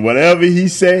owner, and whatever he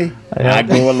say, I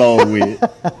go along with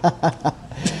it.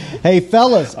 Hey,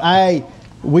 fellas,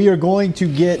 we are going to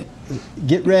get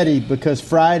ready because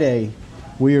Friday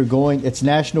it's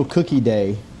National Cookie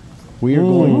Day. We are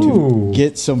going to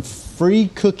get some free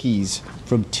cookies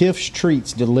from Tiff's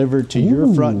Treats delivered to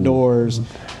your front doors,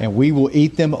 and we will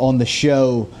eat them on the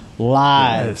show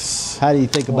live. Yes. How do you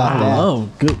think about that? Oh,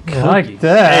 good cookies. I like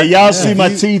that. Hey, y'all see my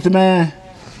teeth, man?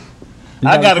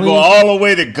 I got to go all the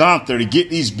way to Gunther to get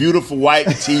these beautiful white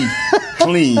teeth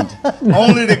cleaned,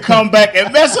 only to come back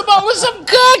and mess them up with some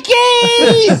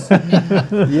cookies.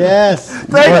 Yes.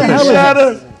 Thank you,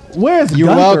 Shannon. Where's You're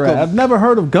Gunther welcome. at? I've never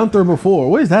heard of Gunther before.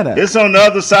 Where's that at? It's on the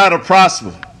other side of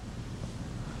Prosper.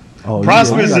 Oh,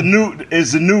 Prosper is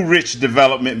the new rich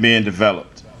development being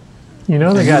developed. You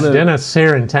know they got dentists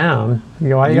here in town.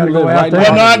 Why you got to go out there?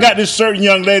 Well, no, I got this certain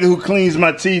young lady who cleans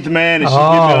my teeth, man, and she gives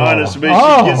me honest space.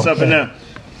 She gets up in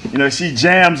there, she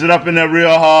jams it up in there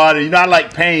real hard, and I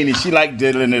like pain, and she like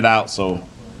diddling it out. So, and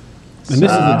this is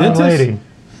the dentist. Lady.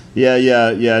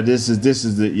 Yeah. This is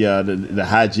the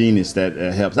hygienist that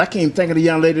helps. I can't even think of the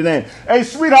young lady name. Hey,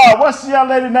 sweetheart, what's the young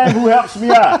lady name who helps me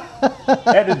out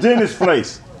at the dentist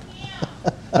place?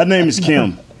 Her name is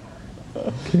Kim.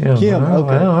 Kim,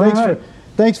 okay.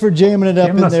 Thanks for jamming it up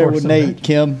in there with Nate,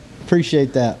 Kim.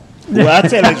 Appreciate that. Well, I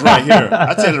tell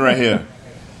you right here.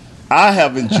 I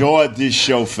have enjoyed this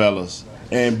show, fellas,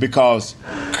 and because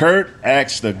Kurt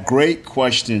asked a great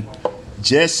question,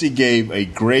 Jesse gave a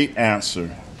great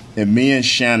answer, and me and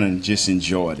Shannon just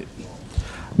enjoyed it.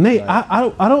 Nate, I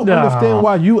don't understand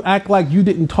why you act like you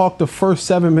didn't talk the first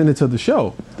 7 minutes of the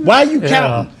show. Why are you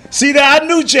counting? See that? I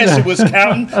knew Jesse was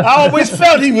counting. I always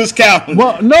felt he was counting.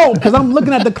 Well, no, because I'm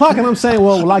looking at the clock and I'm saying,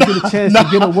 well, will I get a chance to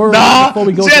get a word before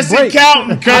we go Jesse to break?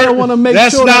 Counting, Kurt. I want to make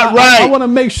that's sure not that right. I want to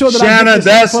make sure that Shannon, I get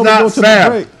that's before not we go to fair. the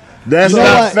break. That's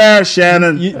not fair,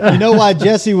 Shannon. You know why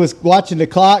Jesse was watching the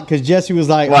clock? Because Jesse was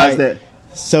like, why is that?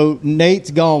 So Nate's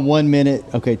gone 1 minute,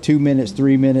 2 minutes,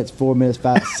 3 minutes, 4 minutes,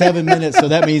 5, 7 minutes. So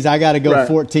that means I got to go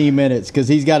 14 minutes because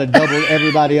he's got to double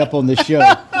everybody up on the show.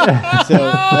 So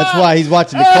that's why he's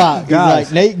watching the clock. He's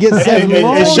like, Nate gets 7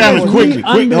 minutes. Hey, Shannon, quickly,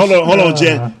 hold on,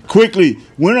 Jen. Quickly,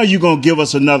 when are you going to give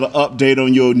us another update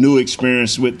on your new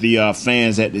experience with the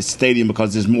fans at the stadium?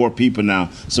 Because there's more people now.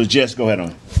 So, Jess, go ahead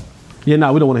on. Yeah,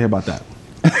 no, we don't want to hear about that.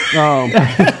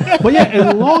 But yeah,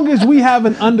 as long as we have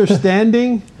an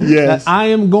understanding that I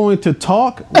am going to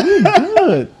talk, we're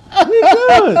good.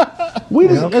 We're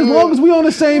good. As long as we on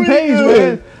the same page,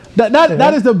 man.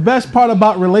 That is the best part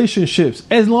about relationships.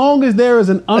 As long as there is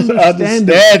an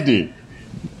understanding.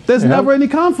 There's never any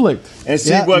conflict. And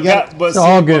see what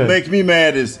makes me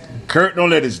mad is Kurt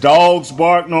don't let his dogs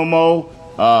bark no more.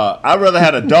 I'd rather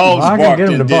have the dogs bark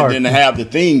than to have the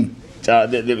thing.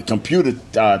 The computer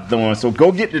doing. So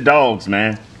go get the dogs,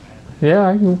 man. Yeah,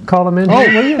 I can call them in.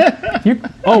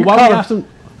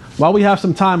 While we have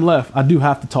some time left, I do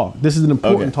have to talk. This is an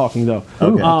important talking though.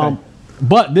 Okay.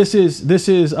 But this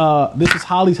is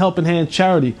Holly's Helping Hand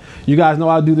charity. You guys know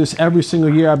I do this every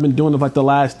single year. I've been doing it for like the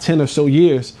last 10 or so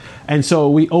years. And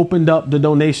so we opened up the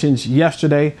donations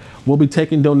yesterday. We'll be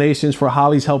taking donations for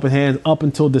Holly's Helping Hand up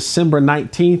until December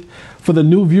 19th. For the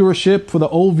new viewership, for the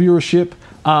old viewership,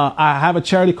 I have a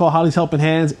charity called Holly's Helping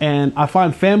Hands, and I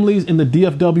find families in the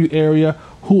DFW area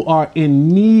who are in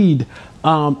need.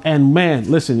 And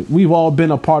man, listen, we've all been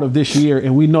a part of this year,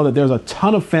 and we know that there's a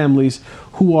ton of families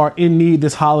who are in need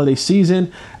this holiday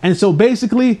season. And so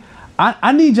basically,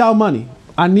 I need y'all money.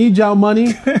 I need y'all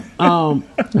money.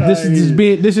 This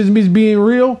is me being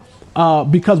real,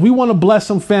 because we want to bless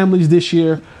some families this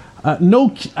year. No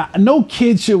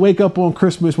kid should wake up on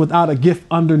Christmas without a gift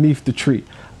underneath the tree.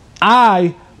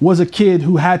 I was a kid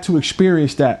who had to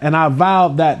experience that, and I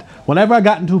vowed that whenever I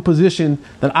got into a position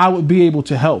that I would be able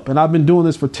to help. And I've been doing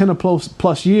this for 10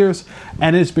 plus years,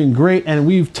 and it's been great, and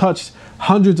we've touched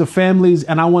hundreds of families,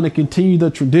 and I want to continue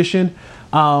the tradition.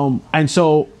 And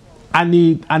so I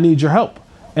need your help.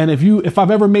 And if I've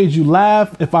ever made you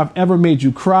laugh, if I've ever made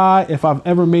you cry, if I've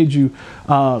ever made you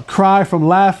cry from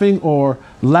laughing or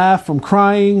laugh from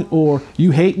crying, or you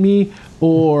hate me,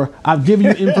 or I've given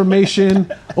you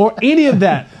information or any of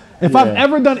that, If I've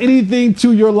ever done anything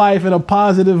to your life in a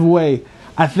positive way,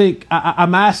 I think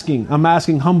I'm asking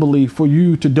humbly for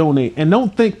you to donate. And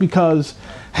don't think because,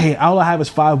 hey, all I have is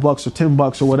 $5 or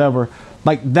 $10 or whatever.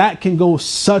 Like, that can go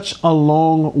such a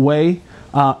long way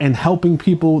in helping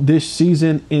people this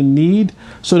season in need.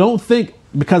 So don't think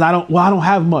because I don't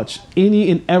have much. Any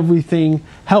and everything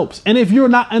helps. And if you're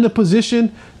not in a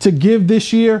position to give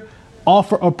this year,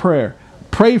 offer a prayer.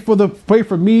 Pray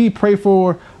for me, pray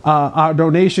for our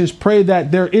donations. Pray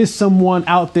that there is someone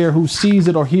out there who sees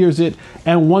it or hears it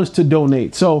and wants to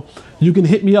donate. So you can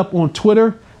hit me up on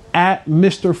Twitter at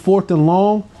Mr. Fourth and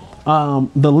Long.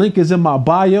 The link is in my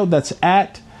bio. That's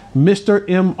at Mr.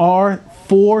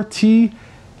 MR4T,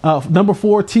 number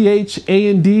 4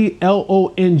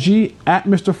 THANDLONG at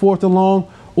Mr. Fourth and Long.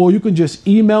 Or you can just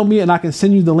email me and I can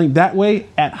send you the link that way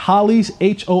at Holleys,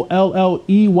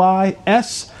 HOLLEYS,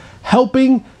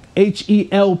 helping,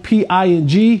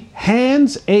 HELPING,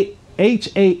 hands,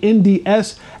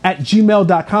 HANDS at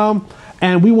gmail.com.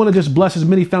 And we want to just bless as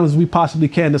many families as we possibly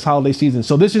can this holiday season.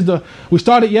 So this is we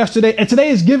started yesterday, and today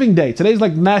is Giving Day. Today's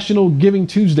like National Giving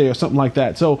Tuesday or something like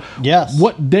that. So yes,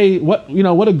 what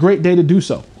a great day to do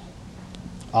so.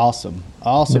 Awesome.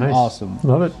 Nice. Awesome.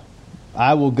 Love it.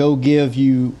 I will go give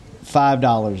you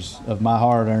 $5 of my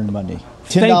hard-earned money.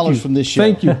 $10 from this show.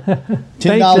 Thank you.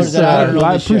 $10 that I earned on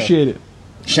I this appreciate it.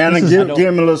 Shannon, give me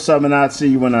a little something. I'll see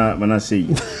you when I see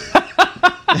you.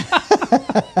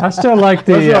 I still like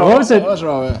the what was it? What's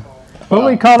wrong with it? What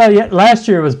we called it last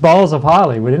year was balls of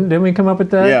holly. Didn't we come up with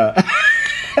that? Yeah.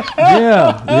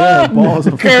 yeah, balls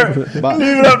of curve. Leave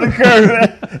it up the curve.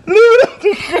 Leave it up the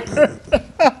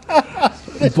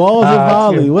curve. Balls of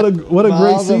holly. What a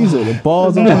great season. The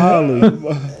balls of holly.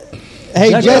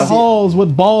 Hey, Jesse, Halls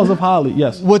with balls of holly.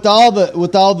 Yes. With all the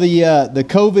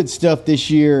COVID stuff this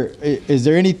year, is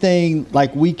there anything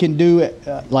like we can do,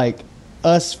 like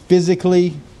us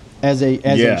physically, as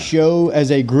a show, as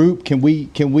a group? Can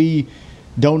we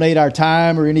donate our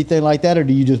time or anything like that, or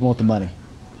do you just want the money?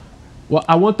 Well,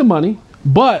 I want the money,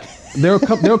 but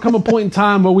there'll come a point in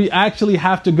time where we actually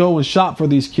have to go and shop for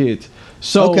these kids.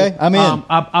 So okay, I'm in.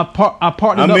 I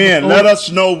partnered up. I'm in. Let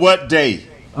us know what day.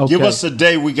 Okay. Give us a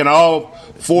day we can all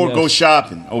go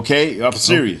shopping. Okay, I'm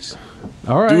serious.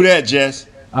 All right, do that, Jess.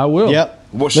 I will. Yep.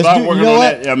 Well, start working on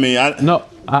that. I mean,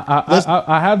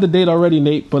 I have the date already,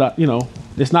 Nate. But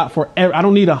it's not for. I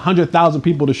don't need 100,000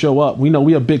 people to show up. We know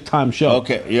we a big time show.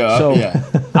 Okay, yeah. So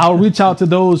I'll reach out to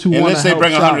those who want to help. Unless they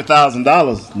bring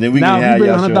 $100,000, then we can have you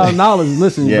bring $100,000.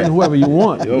 Listen, you bring whoever you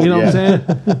want. You know what I'm saying?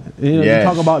 You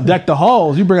talk about deck the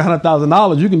halls. You bring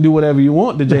 $100,000, you can do whatever you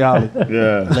want to Jay Holly.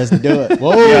 Yeah, let's do it.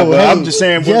 Whoa, yeah, but I'm just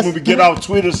saying when we get off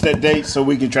Twitter that date, so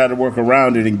we can try to work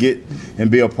around it and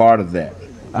be a part of that.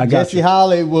 Jesse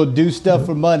Holly will do stuff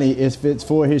for money if it's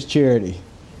for his charity.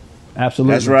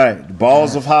 Absolutely. That's right. The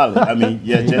balls of Holly. I mean,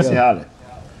 Jesse Holly.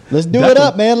 Let's do it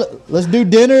up, man. Let's do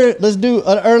dinner. Let's do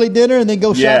an early dinner and then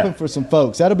go shopping for some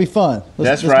folks. That'll be fun.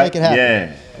 Let's make it happen.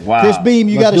 Yeah. Wow. Chris Beam,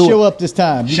 you got to show up this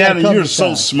time. Shannon, you're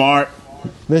so smart.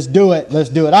 Let's do it.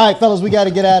 All right, fellas, we got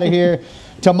to get out of here.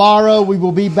 Tomorrow we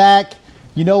will be back.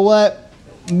 You know what?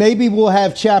 Maybe we'll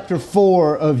have chapter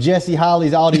 4 of Jesse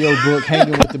Holly's audiobook,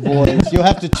 Hanging with the Boys. You'll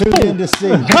have to tune in to see.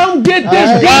 Come get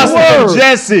this good word.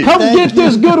 Jesse. Get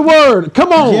this good word.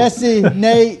 Come on. Jesse,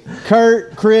 Nate,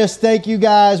 Kurt, Chris, thank you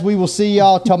guys. We will see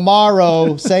y'all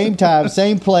tomorrow. Same time,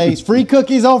 same place. Free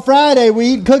cookies on Friday. We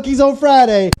eat cookies on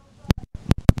Friday.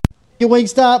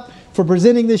 Wingstop for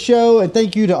presenting this show, and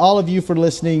thank you to all of you for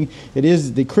listening. It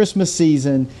is the Christmas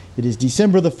season. It is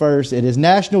December the 1st. It is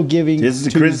National Giving Tuesday. This is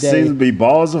the Christmas season. Be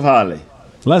balls of holly.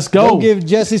 Let's go. Go give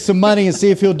Jesse some money and see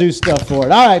if he'll do stuff for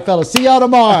it. All right, fellas. See y'all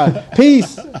tomorrow.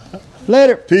 Peace.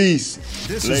 Later. Peace.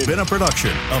 This has been a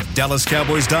production of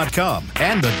DallasCowboys.com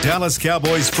and the Dallas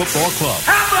Cowboys Football Club.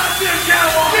 How about this,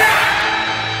 Cowboys? Yeah!